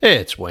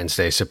It's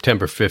Wednesday,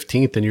 September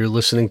 15th, and you're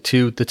listening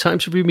to the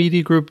Times Review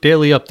Media Group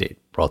Daily Update,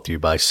 brought to you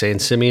by San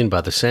Simeon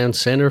by the Sound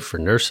Center for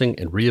Nursing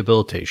and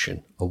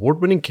Rehabilitation.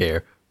 Award-winning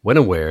care when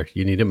and where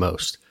you need it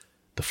most.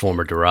 The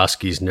former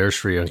Dorosky's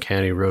Nursery on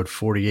County Road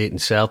 48 in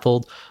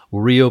Southold will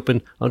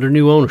reopen under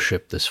new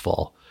ownership this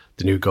fall.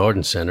 The new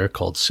garden center,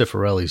 called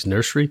Cifarelli's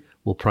Nursery,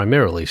 will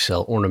primarily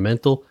sell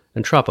ornamental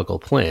and tropical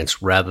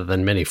plants rather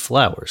than many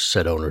flowers,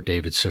 said owner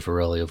David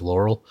Cifarelli of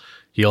Laurel.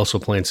 He also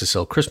plans to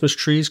sell Christmas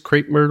trees,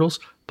 crepe myrtles,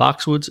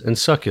 boxwoods, and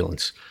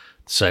succulents.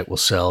 The site will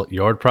sell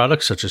yard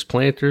products such as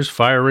planters,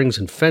 fire rings,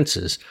 and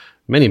fences,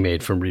 many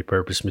made from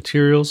repurposed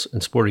materials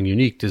and sporting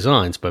unique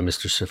designs by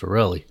Mr.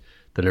 Cifarelli.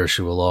 The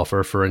nursery will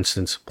offer, for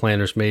instance,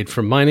 planters made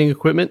from mining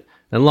equipment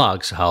and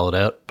logs hollowed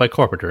out by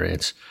carpenter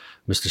ants.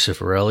 Mr.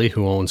 Cifarelli,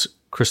 who owns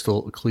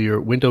Crystal Clear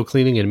Window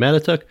Cleaning in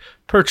Mattituck,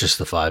 purchased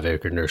the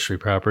 5-acre nursery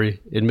property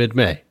in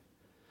mid-May.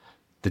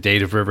 The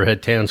date of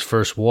Riverhead Town's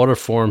first water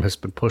forum has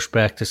been pushed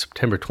back to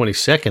September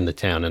 22nd, the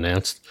town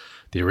announced.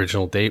 The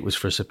original date was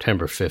for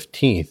September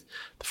 15th.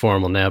 The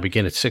forum will now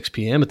begin at 6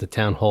 p.m. at the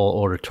Town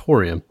Hall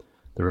Auditorium.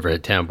 The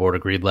Riverhead Town Board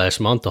agreed last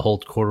month to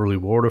hold quarterly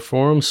water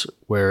forums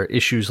where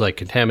issues like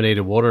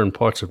contaminated water in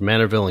parts of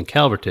Manorville and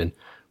Calverton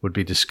would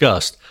be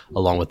discussed,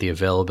 along with the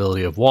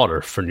availability of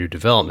water for new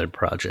development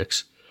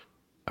projects.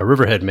 A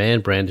Riverhead man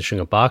brandishing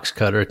a box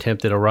cutter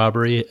attempted a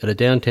robbery at a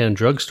downtown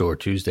drugstore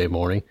Tuesday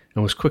morning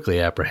and was quickly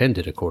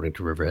apprehended, according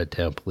to Riverhead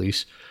Town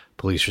Police.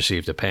 Police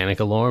received a panic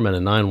alarm and a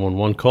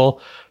 911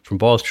 call from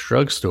Ball's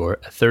Drugstore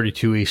at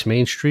 32 East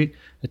Main Street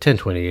at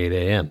 10:28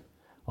 a.m.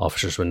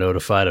 Officers were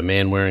notified a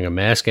man wearing a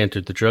mask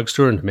entered the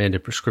drugstore and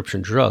demanded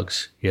prescription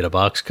drugs. He had a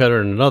box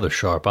cutter and another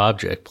sharp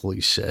object,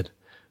 police said.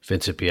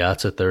 Vincent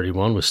Piazza,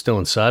 31, was still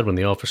inside when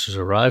the officers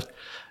arrived,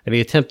 and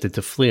he attempted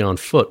to flee on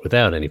foot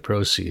without any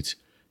proceeds.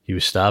 He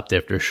was stopped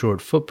after a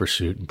short foot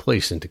pursuit and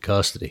placed into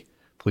custody.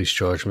 Police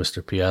charged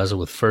Mr. Piazza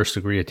with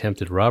first-degree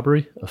attempted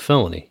robbery, a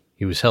felony.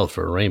 He was held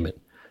for arraignment.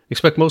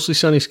 Expect mostly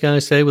sunny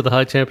skies today with a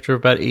high temperature of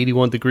about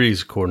 81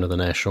 degrees, according to the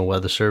National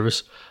Weather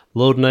Service.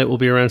 Low tonight will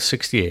be around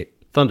 68.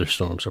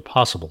 Thunderstorms are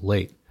possible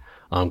late.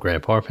 I'm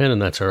Grant Parpan,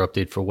 and that's our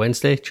update for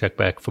Wednesday. Check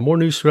back for more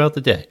news throughout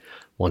the day.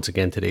 Once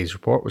again, today's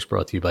report was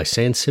brought to you by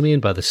San Simeon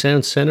by the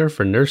Sound Center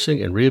for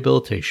Nursing and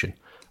Rehabilitation.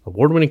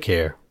 Award-winning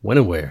care when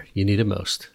and where you need it most.